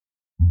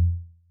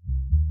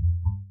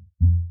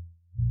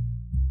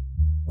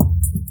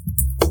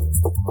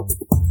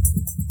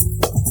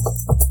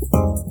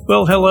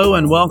Well, hello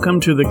and welcome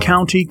to the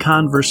County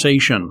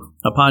Conversation,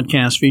 a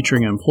podcast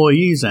featuring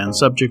employees and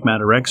subject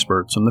matter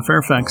experts in the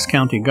Fairfax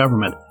County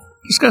government,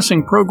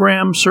 discussing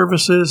programs,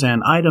 services,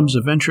 and items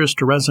of interest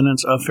to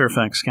residents of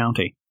Fairfax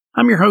County.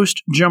 I'm your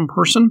host, Jim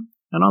Person,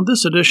 and on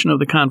this edition of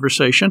the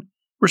Conversation,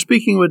 we're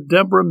speaking with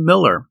Deborah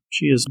Miller.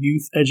 She is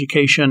Youth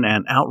Education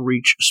and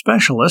Outreach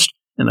Specialist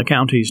in the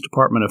county's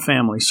Department of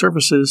Family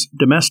Services,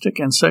 Domestic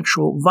and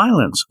Sexual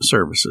Violence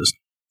Services.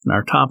 And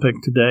our topic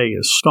today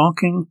is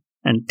stalking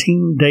and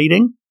teen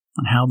dating,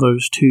 and how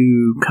those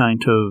two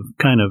kind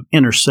of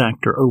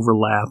intersect or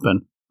overlap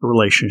and the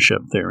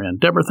relationship therein.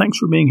 Deborah, thanks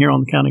for being here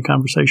on the County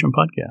Conversation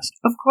podcast.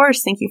 Of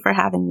course. Thank you for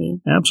having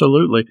me.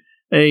 Absolutely.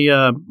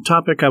 A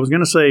topic I was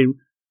going to say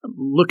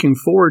looking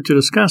forward to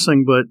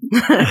discussing, but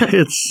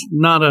it's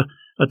not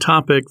a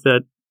topic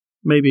that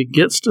maybe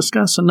gets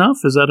discussed enough.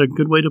 Is that a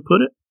good way to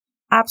put it?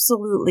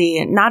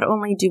 Absolutely. Not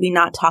only do we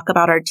not talk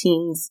about our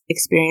teens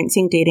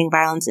experiencing dating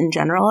violence in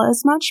general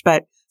as much,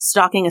 but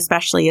stalking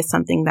especially is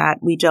something that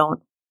we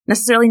don't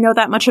necessarily know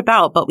that much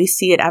about, but we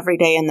see it every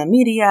day in the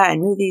media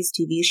and movies,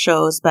 TV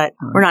shows, but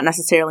we're not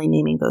necessarily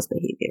naming those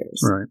behaviors.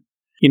 Right.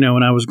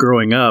 When I was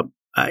growing up,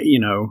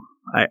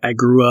 I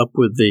grew up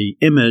with the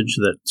image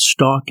that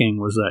stalking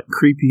was that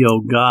creepy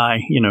old guy,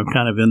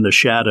 kind of in the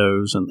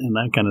shadows and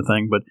that kind of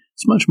thing, but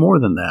it's much more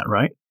than that,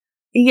 right?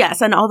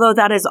 Yes, and although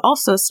that is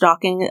also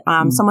stalking,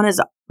 someone is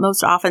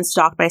most often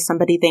stalked by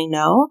somebody they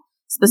know.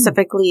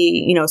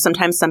 Specifically,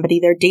 sometimes somebody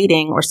they're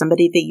dating or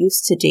somebody they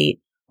used to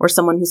date or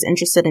someone who's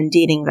interested in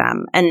dating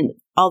them. And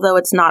although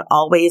it's not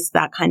always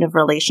that kind of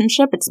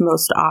relationship, it's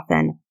most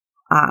often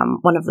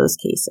one of those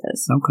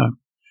cases. Okay.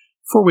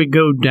 Before we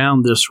go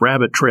down this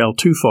rabbit trail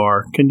too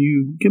far, can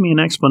you give me an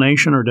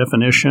explanation or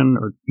definition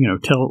or,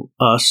 tell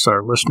us,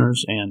 our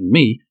listeners, and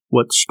me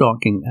what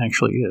stalking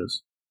actually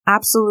is?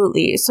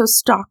 Absolutely. So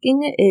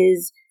stalking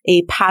is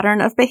a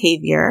pattern of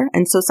behavior,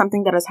 and so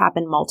something that has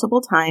happened multiple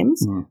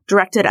times,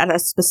 directed at a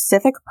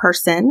specific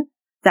person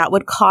that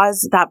would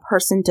cause that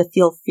person to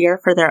feel fear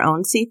for their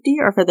own safety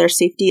or for their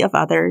safety of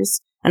others,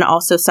 and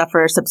also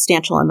suffer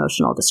substantial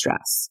emotional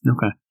distress.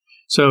 Okay.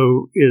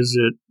 So is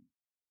it,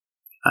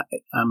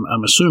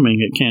 I'm assuming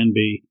it can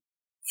be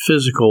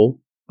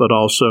physical, but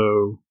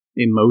also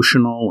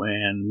emotional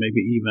and maybe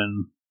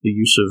even the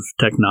use of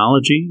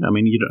technology? I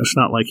mean, it's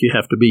not like you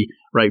have to be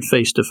right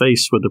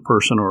face-to-face with the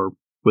person or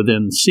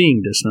within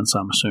seeing distance,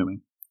 I'm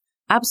assuming.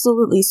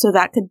 Absolutely. So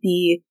that could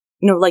be,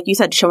 like you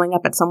said, showing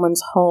up at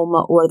someone's home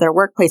or their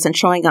workplace and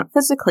showing up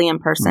physically in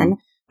person,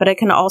 but it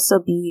can also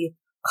be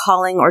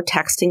calling or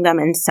texting them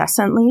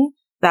incessantly.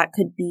 That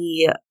could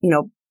be,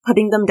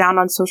 putting them down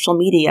on social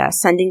media,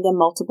 sending them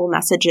multiple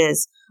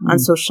messages on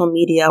social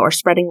media, or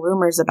spreading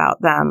rumors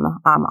about them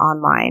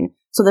online.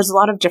 So there's a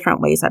lot of different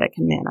ways that it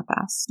can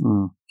manifest.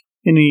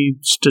 Any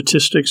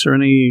statistics or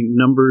any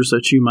numbers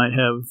that you might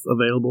have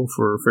available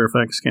for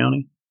Fairfax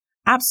County?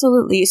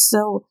 Absolutely.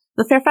 So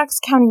the Fairfax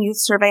County Youth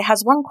Survey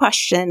has one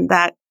question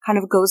that kind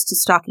of goes to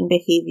stalking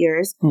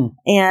behaviors.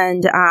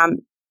 And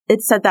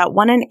it said that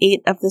 1 in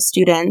 8 of the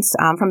students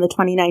from the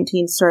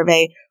 2019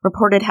 survey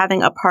reported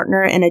having a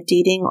partner in a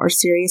dating or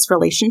serious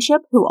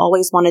relationship who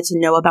always wanted to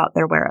know about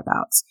their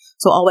whereabouts.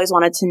 So always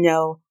wanted to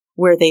know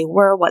where they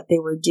were, what they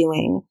were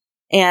doing.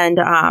 And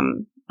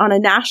on a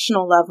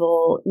national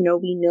level,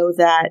 we know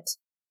that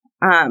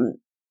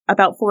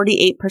about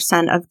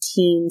 48% of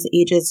teens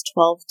ages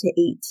 12 to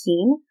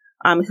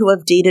 18 who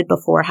have dated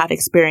before have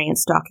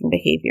experienced stalking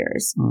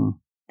behaviors.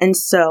 And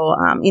so,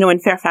 in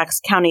Fairfax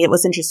County, it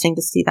was interesting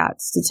to see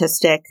that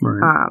statistic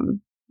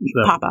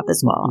pop up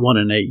as well. 1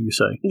 in 8, you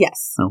say?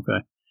 Yes. Okay.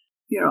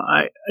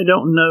 I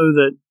don't know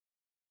that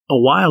a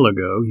while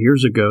ago,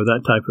 years ago,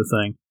 that type of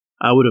thing,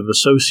 I would have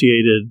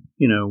associated,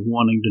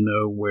 wanting to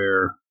know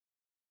where,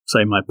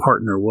 say, my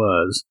partner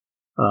was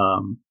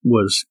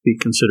be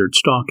considered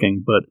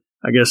stalking. But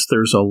I guess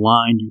there's a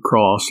line you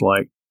cross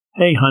like,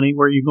 hey, honey,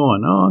 where are you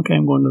going? Oh, okay,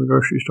 I'm going to the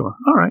grocery store.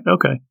 All right,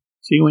 okay.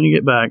 See you when you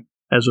get back,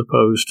 as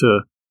opposed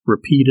to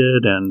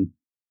repeated and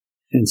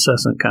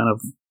incessant kind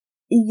of.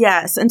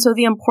 Yes. And so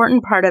the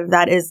important part of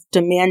that is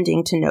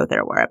demanding to know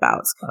their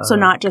whereabouts. So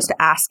not just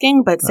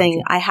asking, but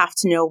saying, I have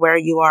to know where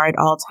you are at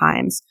all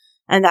times.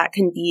 And that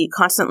can be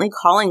constantly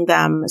calling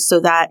them so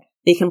that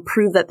they can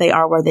prove that they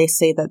are where they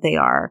say that they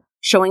are,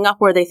 showing up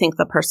where they think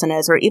the person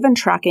is, or even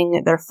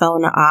tracking their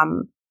phone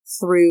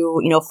through,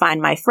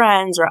 Find My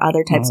Friends or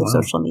other types of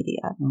social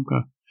media.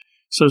 Okay.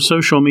 So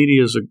social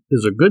media is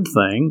a good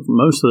thing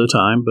most of the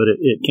time, but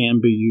it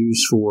can be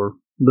used for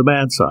the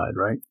bad side,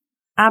 right?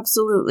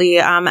 Absolutely.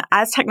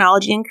 As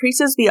technology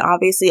increases, we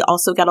obviously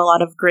also get a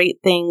lot of great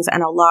things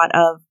and a lot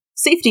of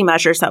safety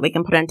measures that we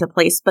can put into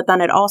place, but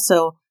then it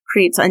also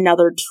creates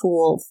another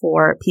tool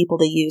for people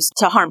to use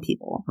to harm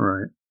people.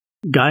 Right.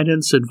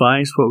 Guidance,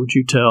 advice, what would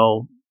you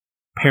tell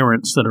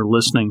parents that are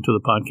listening to the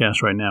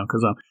podcast right now?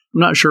 Because I'm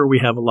not sure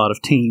we have a lot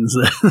of teens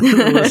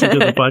that listen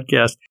to the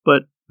podcast,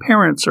 but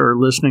parents are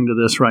listening to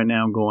this right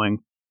now going,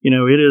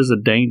 it is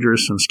a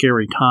dangerous and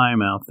scary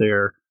time out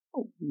there.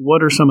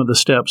 What are some of the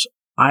steps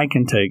I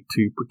can take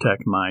to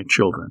protect my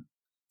children?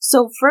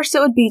 So first, it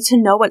would be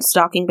to know what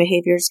stalking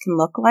behaviors can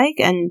look like,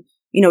 and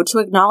to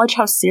acknowledge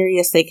how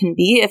serious they can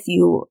be if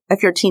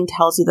your teen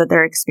tells you that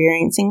they're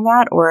experiencing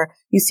that, or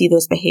you see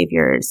those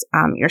behaviors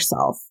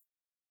yourself.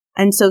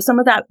 And so some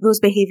of those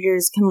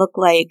behaviors can look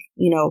like,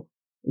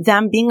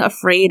 them being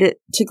afraid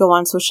to go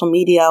on social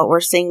media, or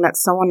saying that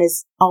someone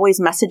is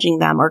always messaging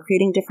them, or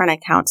creating different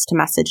accounts to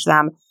message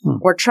them,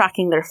 or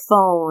tracking their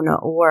phone,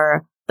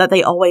 or that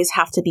they always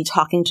have to be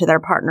talking to their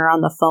partner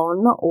on the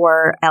phone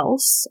or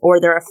else, or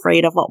they're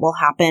afraid of what will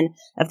happen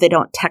if they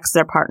don't text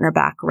their partner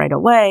back right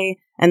away,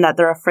 and that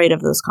they're afraid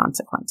of those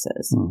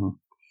consequences. Mm-hmm.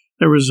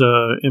 There was,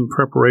 in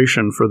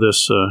preparation for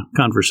this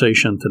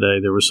conversation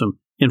today, there was some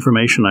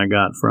information I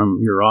got from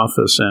your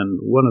office, and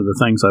one of the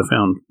things I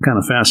found kind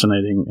of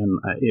fascinating, and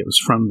it was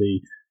from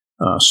the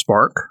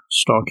SPARC,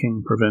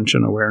 Stalking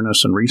Prevention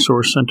Awareness and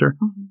Resource Center,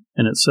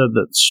 and it said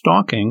that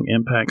stalking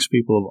impacts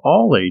people of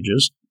all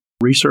ages.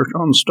 Research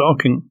on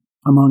stalking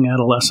among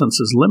adolescents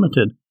is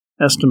limited.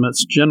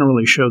 Estimates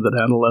generally show that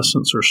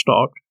adolescents are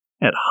stalked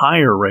at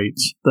higher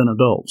rates than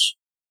adults.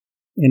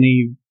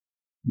 Any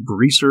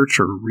research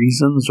or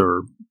reasons,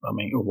 or,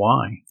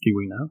 why? Do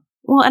we know?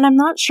 Well, and I'm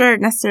not sure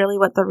necessarily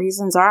what the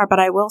reasons are, but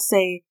I will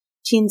say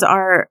teens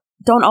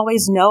don't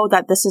always know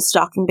that this is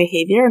stalking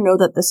behavior, or know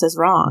that this is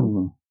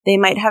wrong. They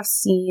might have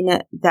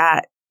seen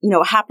that,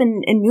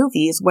 happen in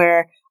movies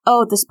where,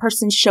 this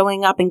person's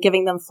showing up and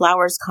giving them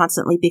flowers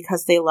constantly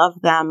because they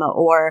love them,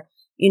 or,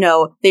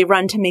 they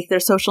run to make their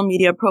social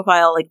media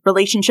profile like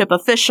relationship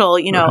official,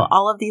 Right.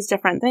 all of these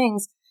different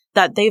things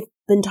that they've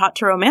been taught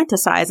to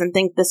romanticize and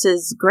think this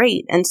is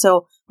great. And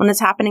so when it's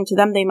happening to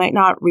them, they might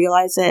not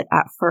realize it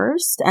at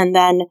first. And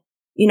then,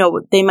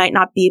 they might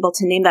not be able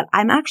to name that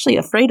I'm actually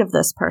afraid of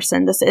this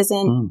person. This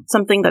isn't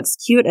something that's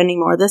cute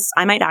anymore.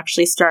 I might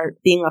actually start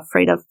being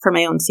afraid of for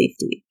my own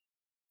safety.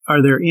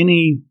 Are there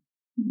any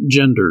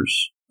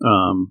genders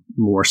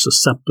more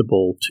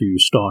susceptible to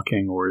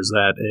stalking, or is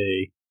that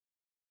a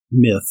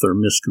myth or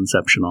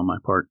misconception on my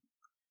part?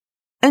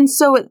 And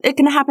so it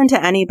can happen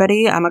to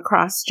anybody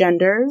across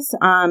genders.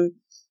 And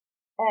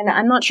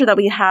I'm not sure that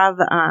we have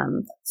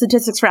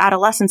statistics for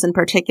adolescents in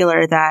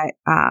particular that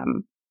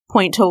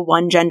point to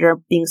one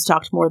gender being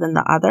stalked more than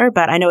the other,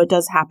 but I know it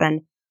does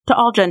happen to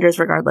all genders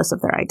regardless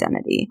of their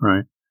identity.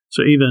 Right.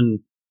 So even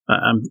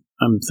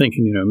I'm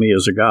thinking, me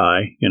as a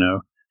guy,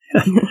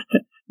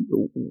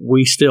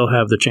 we still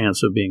have the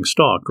chance of being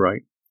stalked,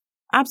 right?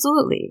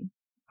 Absolutely.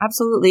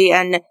 Absolutely.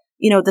 And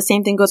the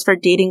same thing goes for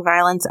dating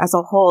violence as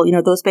a whole.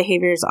 Those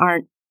behaviors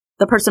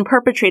the person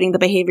perpetrating the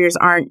behaviors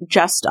aren't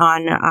just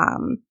on,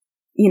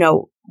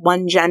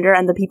 one gender,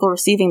 and the people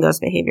receiving those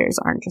behaviors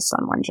aren't just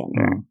on one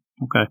gender.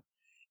 Okay.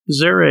 Is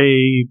there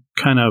a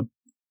kind of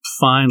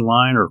fine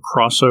line or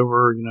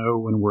crossover,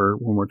 when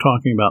we're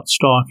talking about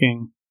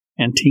stalking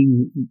and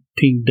teen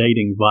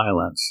dating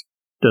violence?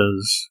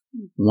 Does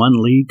one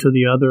lead to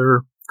the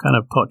other? Kind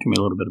of talk to me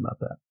a little bit about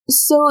that.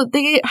 So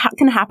they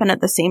can happen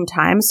at the same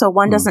time. So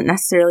one doesn't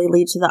necessarily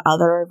lead to the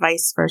other, or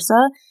vice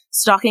versa.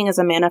 Stalking is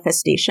a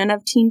manifestation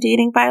of teen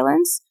dating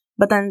violence,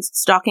 but then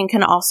stalking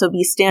can also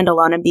be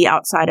standalone and be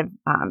outside of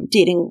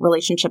dating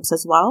relationships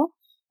as well.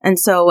 And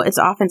so it's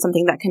often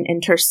something that can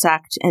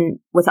intersect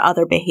with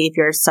other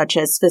behaviors such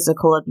as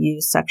physical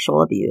abuse,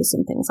 sexual abuse,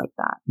 and things like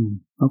that.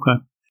 Okay.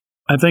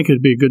 I think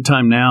it'd be a good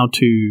time now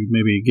to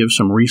maybe give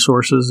some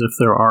resources, if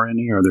there are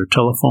any. Are there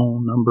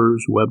telephone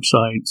numbers,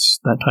 websites,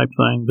 that type of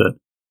thing, that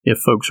if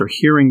folks are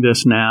hearing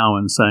this now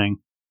and saying,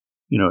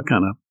 it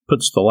kind of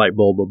puts the light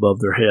bulb above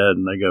their head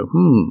and they go,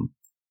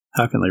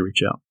 how can they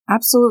reach out?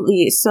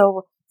 Absolutely.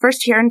 So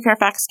first, here in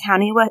Fairfax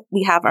County,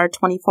 we have our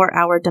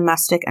 24-hour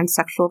domestic and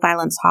sexual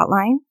violence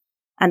hotline,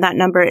 and that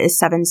number is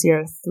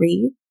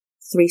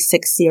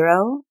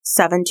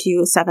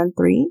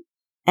 703-360-7273.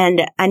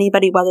 And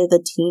anybody, whether the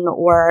teen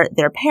or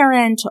their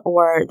parent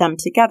or them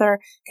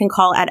together, can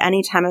call at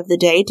any time of the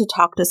day to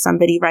talk to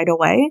somebody right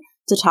away,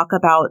 to talk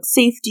about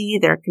safety,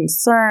 their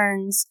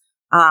concerns,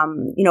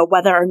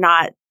 whether or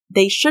not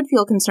they should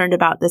feel concerned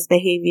about this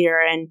behavior,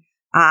 and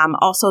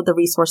also the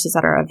resources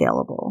that are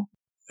available.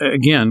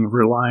 Again,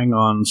 relying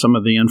on some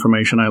of the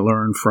information I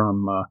learned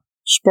from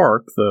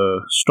SPARC,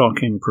 the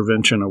Stalking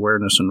Prevention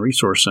Awareness and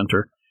Resource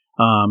Center,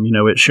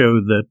 it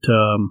showed that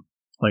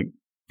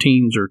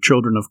teens or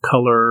children of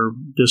color,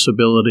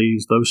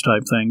 disabilities, those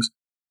type things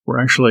were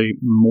actually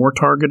more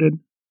targeted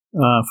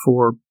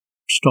for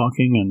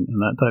stalking and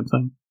that type of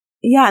thing.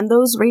 Yeah, and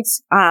those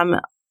rates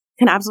can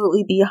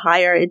absolutely be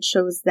higher. It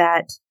shows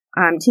that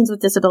teens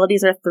with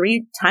disabilities are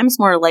 3 times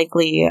more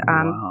likely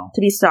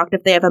to be stalked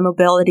if they have a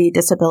mobility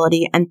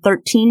disability, and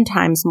 13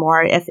 times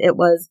more if it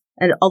was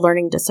a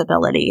learning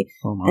disability.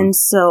 And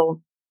so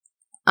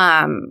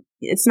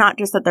it's not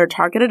just that they're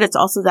targeted, it's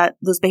also that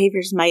those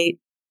behaviors might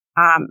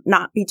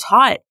not be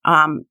taught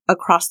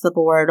across the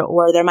board,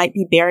 or there might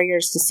be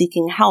barriers to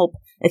seeking help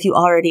if you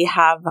already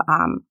have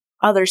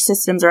other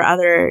systems or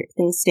other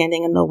things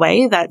standing in the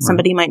way that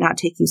somebody might not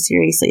take you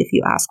seriously if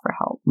you ask for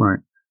help. Right.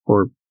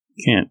 Or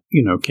can't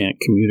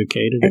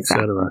communicate it,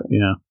 exactly. etc.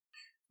 Yeah.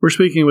 We're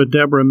speaking with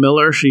Deborah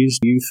Miller. She's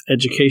Youth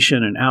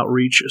Education and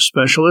Outreach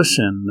Specialist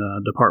in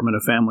Department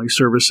of Family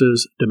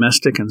Services,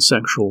 Domestic and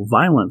Sexual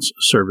Violence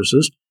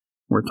Services.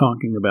 We're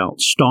talking about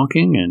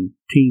stalking and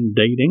teen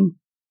dating.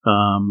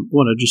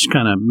 Want to just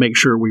kind of make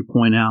sure we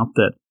point out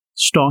that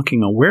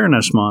Stalking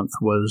Awareness Month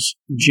was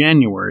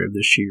January of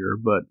this year,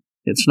 but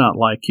it's not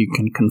like you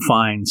can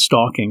confine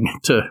stalking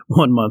to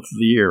 1 month of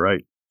the year,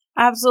 right?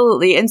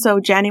 Absolutely. And so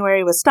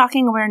January was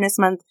Stalking Awareness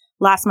Month.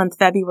 Last month,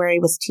 February,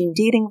 was Teen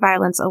Dating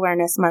Violence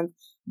Awareness Month.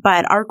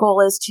 But our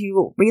goal is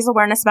to raise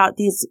awareness about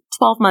these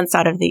 12 months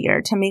out of the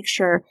year to make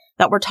sure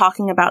that we're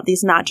talking about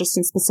these not just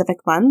in specific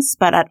months,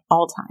 but at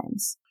all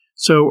times.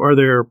 So are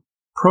there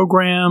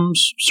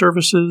programs,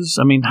 services?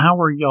 I mean, how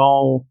are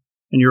y'all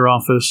in your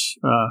office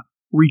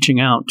reaching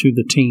out to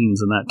the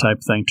teens and that type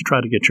of thing to try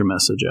to get your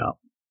message out?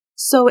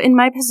 So in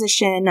my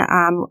position,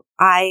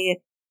 I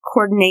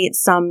coordinate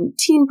some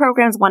teen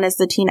programs. One is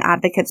the Teen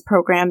Advocates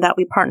program that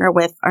we partner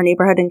with our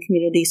neighborhood and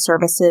community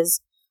services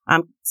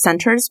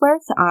centers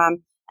with.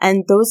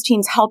 And those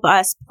teams help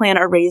us plan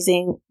our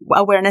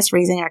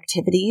awareness-raising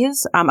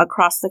activities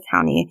across the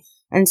county.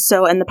 And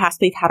so in the past,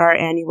 we've had our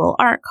annual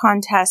art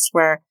contest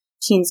where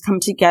teens come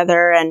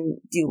together and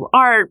do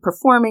art,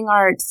 performing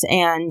arts,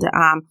 and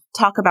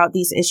talk about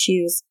these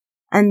issues.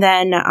 And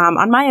then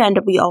on my end,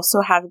 we also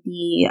have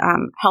the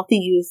Healthy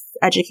Youth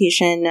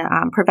Education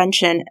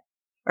Prevention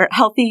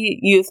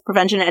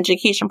and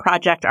Education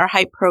Project, our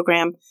HYPE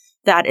program,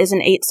 that is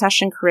an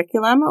 8-session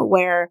curriculum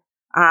where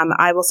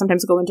I will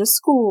sometimes go into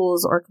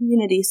schools or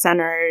community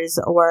centers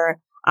or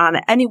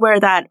anywhere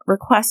that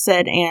requests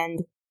it and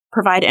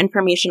provide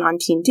information on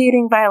teen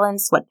dating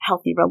violence, what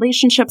healthy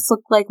relationships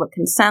look like, what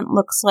consent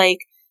looks like,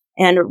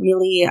 and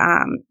really,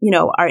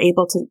 are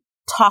able to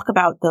talk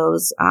about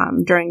those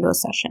during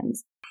those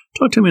sessions.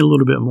 Talk to me a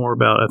little bit more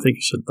about, I think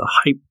you said the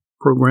HYPE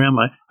program.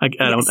 I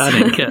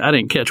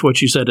didn't catch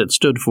what you said it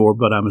stood for,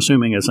 but I'm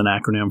assuming it's an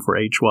acronym for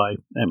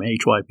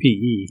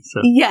HYPE.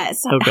 So.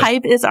 Yes. Okay.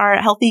 HYPE is our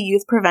Healthy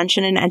Youth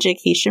Prevention and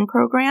Education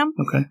program,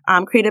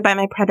 created by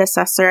my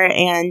predecessor,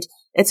 and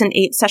it's an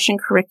 8-session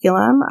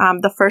curriculum.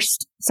 The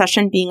first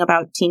session being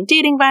about teen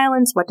dating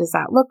violence. What does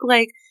that look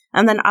like?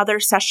 And then other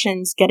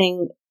sessions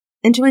getting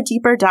into a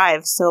deeper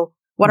dive. So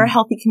what are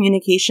healthy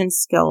communication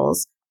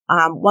skills?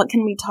 What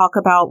can we talk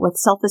about with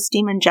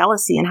self-esteem and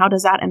jealousy, and how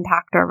does that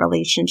impact our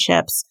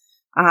relationships?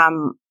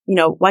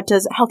 What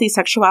does healthy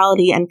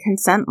sexuality and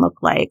consent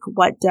look like?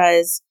 What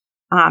does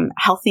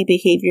healthy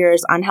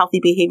behaviors, unhealthy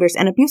behaviors,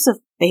 and abusive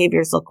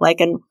behaviors look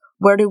like? And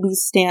where do we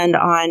stand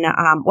on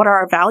what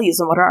are our values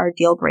and what are our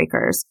deal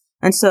breakers?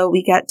 And so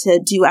we get to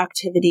do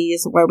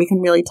activities where we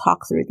can really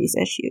talk through these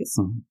issues.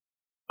 Mm-hmm.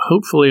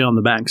 Hopefully on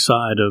the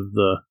backside of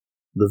the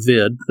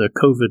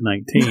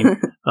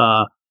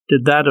COVID-19,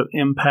 did that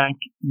impact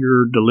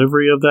your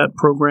delivery of that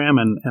program?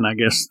 And I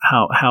guess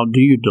how do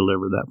you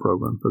deliver that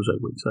program, those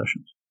 8-week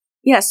sessions?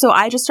 Yeah, so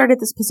I just started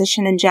this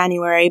position in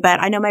January,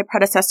 but I know my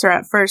predecessor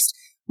at first,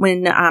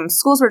 when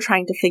schools were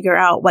trying to figure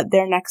out what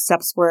their next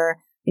steps were,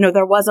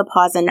 there was a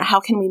pause in how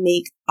can we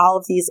make all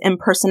of these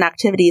in-person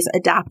activities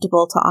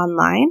adaptable to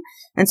online.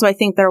 And so I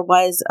think there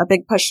was a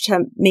big push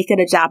to make it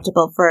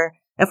adaptable for,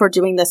 if we're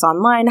doing this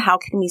online, how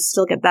can we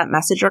still get that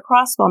message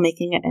across while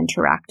making it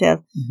interactive?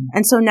 Mm-hmm.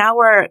 And so now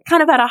we're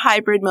kind of at a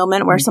hybrid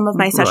moment where some of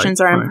my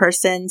sessions are in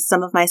person,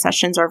 some of my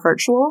sessions are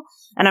virtual.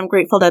 And I'm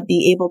grateful to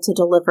be able to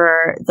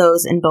deliver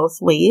those in both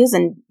ways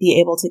and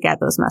be able to get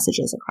those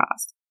messages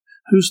across.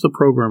 Who's the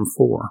program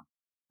for?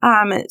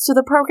 So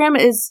the program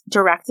is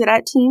directed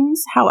at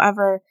teens.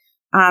 However,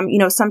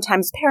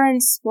 sometimes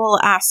parents will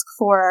ask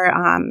for,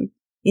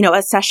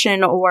 a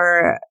session,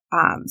 or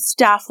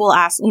staff will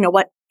ask,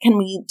 what can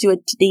we do a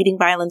dating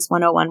violence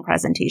 101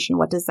 presentation?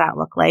 What does that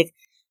look like?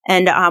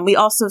 And we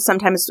also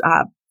sometimes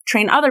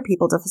train other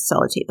people to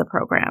facilitate the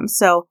program.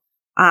 So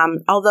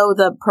although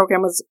the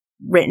program was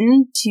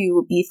written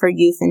to be for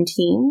youth and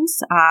teens,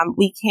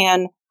 we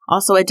can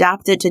also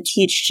adapt it to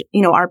teach,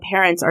 our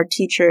parents, our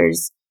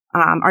teachers,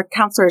 our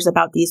counselors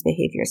about these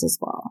behaviors as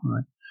well.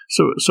 Right.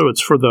 So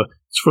it's for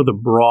the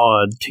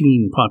broad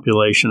teen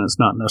population. It's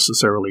not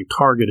necessarily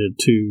targeted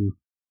to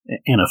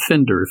an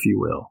offender, if you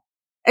will.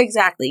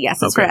 Exactly.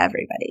 Yes, it's for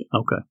everybody.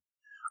 Okay.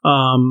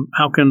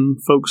 How can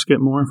folks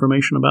get more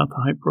information about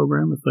the HYPE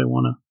program if they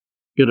want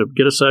to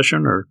get a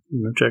session or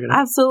check it out?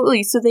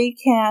 Absolutely. So they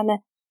can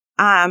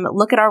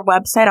look at our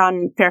website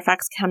on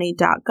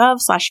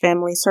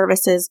fairfaxcounty.gov/family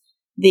services.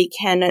 They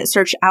can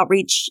search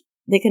outreach.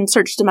 They can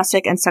search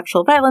domestic and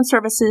sexual violence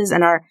services,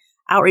 and our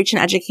outreach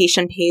and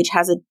education page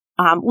has a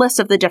list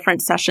of the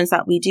different sessions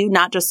that we do,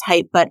 not just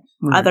HYPE, but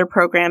other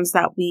programs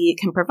that we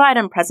can provide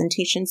and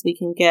presentations we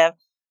can give.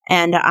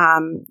 And,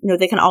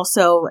 they can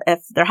also,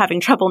 if they're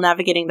having trouble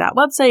navigating that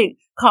website,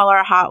 call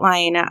our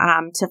hotline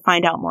to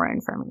find out more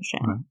information.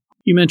 Right.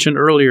 You mentioned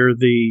earlier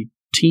the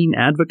teen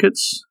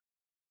advocates.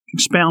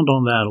 Expound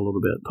on that a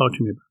little bit. Talk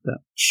to me about that.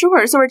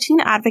 Sure. So our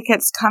teen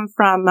advocates come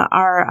from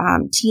our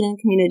teen and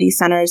community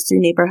centers through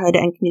neighborhood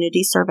and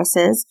community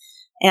services.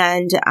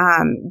 And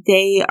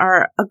they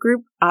are a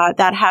group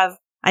that have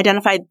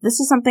identified this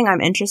is something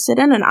I'm interested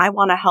in and I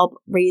want to help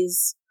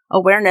raise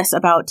awareness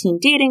about teen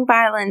dating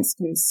violence,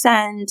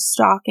 consent,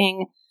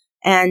 stalking.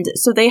 And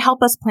so they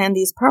help us plan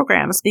these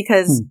programs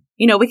because,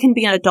 we can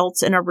be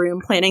adults in a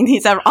room planning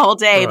these all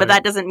day, but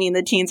that doesn't mean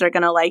the teens are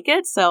going to like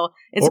it. So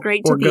it's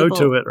great to go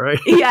to it, right?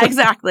 Yeah,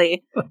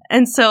 exactly.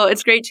 And so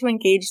it's great to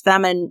engage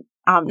them and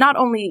not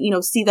only,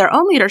 see their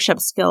own leadership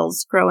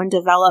skills grow and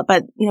develop,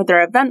 but,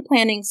 their event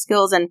planning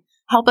skills and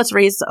help us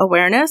raise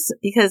awareness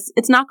because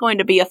it's not going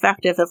to be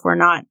effective if we're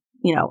not,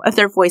 if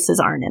their voices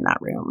aren't in that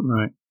room.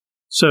 Right.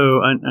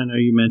 So I know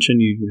you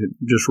mentioned you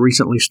just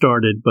recently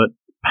started, but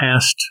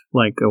past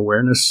like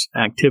awareness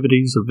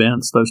activities,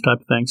 events, those type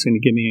of things. Can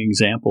you give me an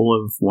example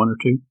of one or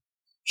two?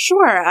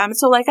 Sure.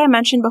 So like I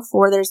mentioned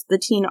before, there's the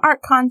teen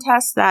art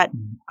contest that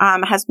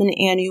has been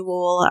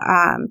annual,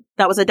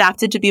 that was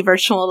adapted to be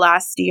virtual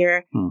last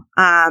year.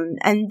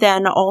 And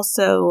then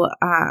also,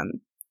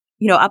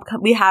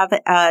 we have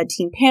a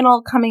teen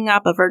panel coming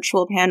up, a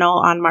virtual panel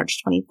on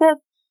March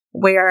 25th,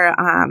 where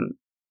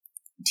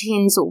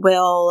teens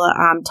will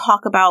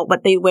talk about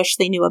what they wish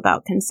they knew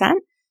about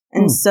consent.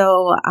 And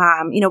so,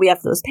 we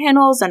have those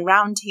panels and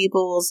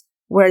roundtables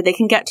where they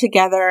can get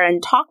together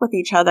and talk with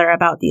each other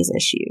about these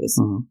issues.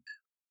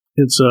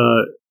 It's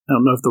I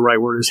don't know if the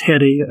right word is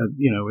heady.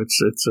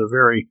 It's a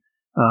very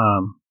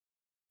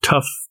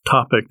tough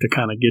topic to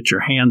kind of get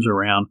your hands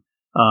around.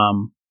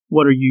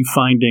 What are you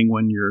finding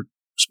when you're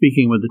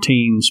speaking with the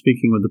teens,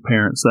 speaking with the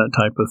parents, that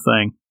type of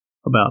thing,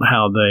 about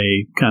how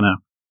they kind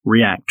of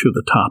react to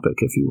the topic,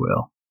 if you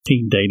will,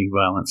 teen dating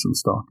violence and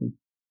stalking?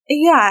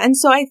 Yeah, and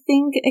so I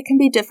think it can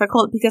be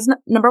difficult because,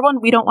 number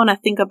one, we don't want to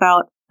think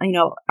about,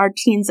 our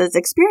teens as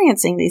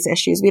experiencing these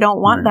issues. We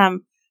don't want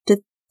them to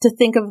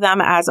think of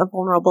them as a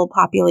vulnerable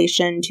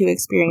population to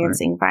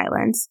experiencing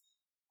violence.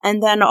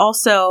 And then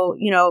also,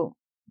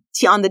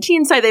 on the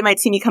teen side, they might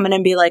see me come in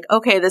and be like,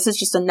 okay, this is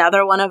just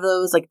another one of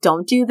those, like,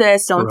 don't do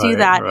this, don't do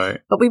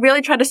that. But we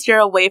really try to steer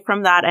away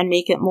from that and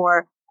make it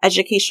more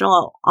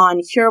educational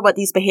on here what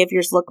these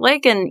behaviors look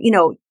like and,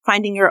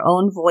 finding your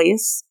own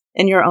voice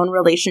in your own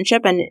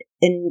relationship and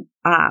in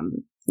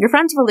your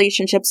friends'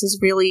 relationships is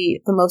really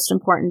the most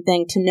important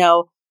thing to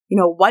know,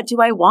 what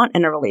do I want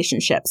in a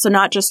relationship? So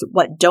not just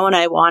what don't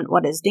I want,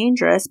 what is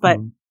dangerous, but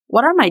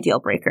what are my deal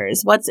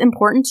breakers? What's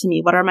important to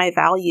me? What are my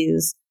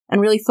values?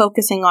 And really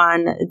focusing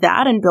on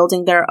that and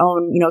building their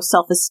own,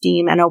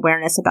 self-esteem and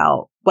awareness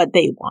about what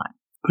they want.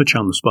 Put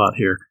you on the spot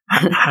here.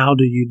 How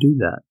do you do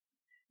that?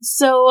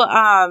 So,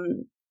 our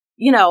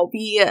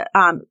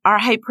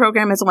HYPE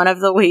program is one of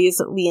the ways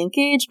that we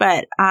engage,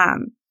 but,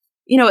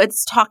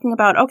 it's talking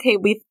about, okay,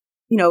 we've,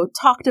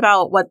 talked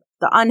about what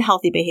the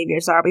unhealthy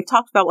behaviors are. We've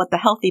talked about what the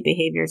healthy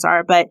behaviors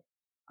are, but,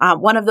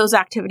 one of those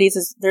activities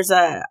is there's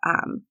a,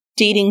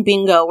 dating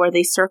bingo where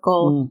they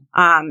circle,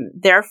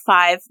 their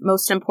 5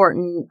 most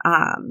important,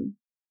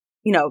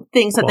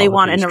 things that they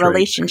want in a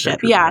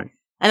relationship. Yeah. Right.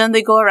 And then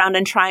they go around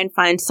and try and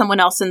find someone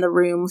else in the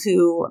room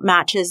who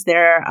matches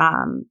their,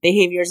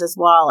 behaviors as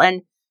well.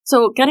 And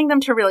so getting them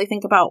to really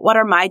think about what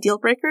are my deal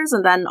breakers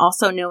and then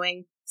also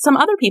knowing some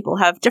other people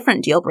have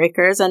different deal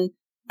breakers and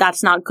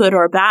that's not good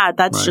or bad.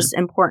 That's just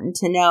important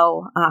to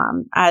know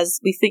as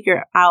we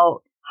figure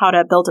out how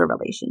to build a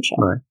relationship.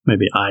 Right.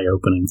 Maybe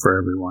eye-opening for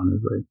everyone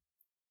as they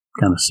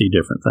kind of see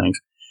different things.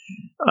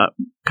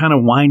 Kind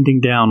of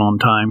winding down on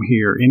time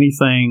here.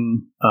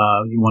 Anything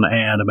you want to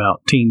add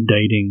about teen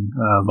dating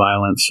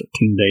violence,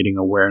 teen dating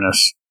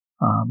awareness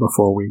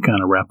before we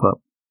kind of wrap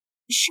up?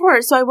 Sure.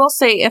 So I will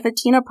say if a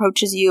teen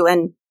approaches you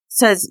and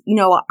says,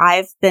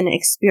 I've been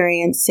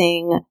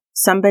experiencing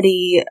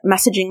somebody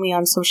messaging me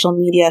on social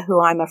media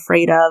who I'm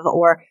afraid of,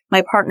 or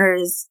my partner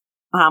is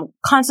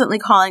constantly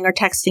calling or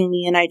texting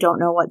me and I don't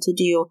know what to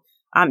do,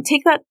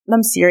 take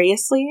them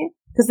seriously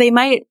because they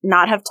might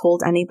not have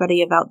told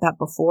anybody about that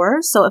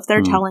before. So if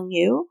they're telling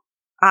you,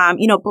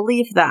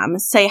 believe them,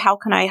 say, how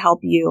can I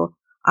help you?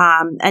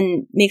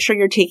 And make sure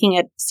you're taking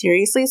it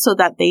seriously so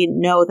that they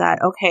know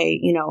that,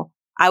 okay,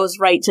 I was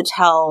right to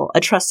tell a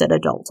trusted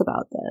adult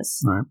about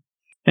this. All right.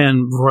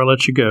 And before I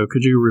let you go,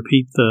 could you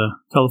repeat the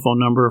telephone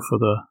number for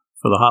the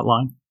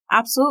hotline?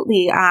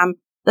 Absolutely.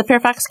 The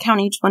Fairfax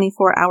County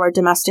 24-hour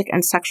domestic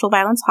and sexual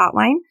violence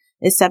hotline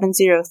is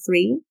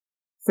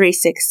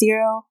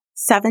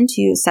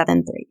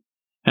 703-360-7273.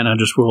 And I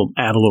just will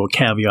add a little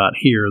caveat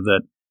here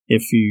that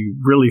if you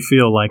really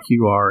feel like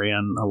you are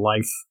in a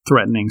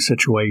life-threatening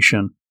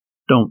situation,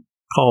 don't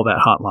call that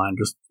hotline.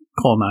 Just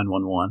call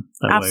 911.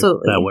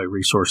 Absolutely. That way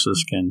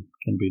resources can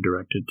be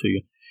directed to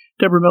you.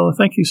 Deborah Miller,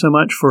 thank you so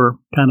much for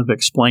kind of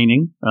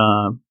explaining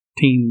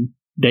teen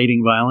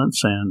dating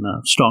violence and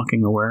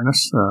stalking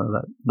awareness,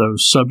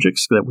 those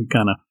subjects that we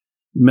kind of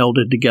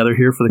melded together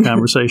here for the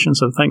conversation.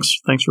 So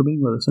thanks for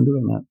being with us and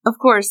doing that. Of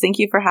course. Thank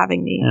you for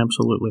having me.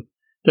 Absolutely.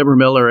 Deborah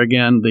Miller,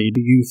 again, the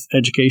Youth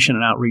Education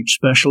and Outreach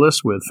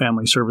Specialist with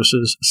Family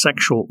Services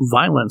Sexual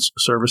Violence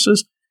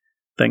Services.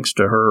 Thanks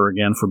to her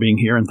again for being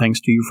here, and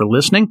thanks to you for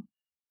listening.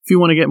 If you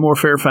want to get more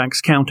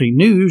Fairfax County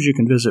news, you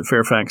can visit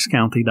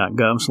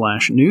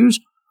fairfaxcounty.gov/news,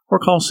 or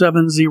call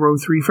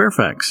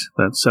 703-FAIRFAX.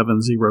 That's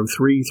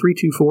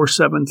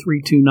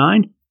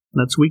 703-324-7329.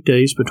 That's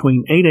weekdays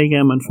between 8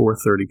 a.m. and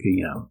 4:30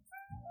 p.m.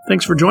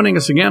 Thanks for joining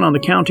us again on the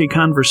County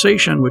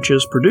Conversation, which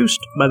is produced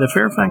by the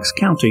Fairfax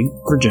County,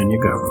 Virginia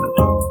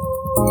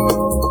government.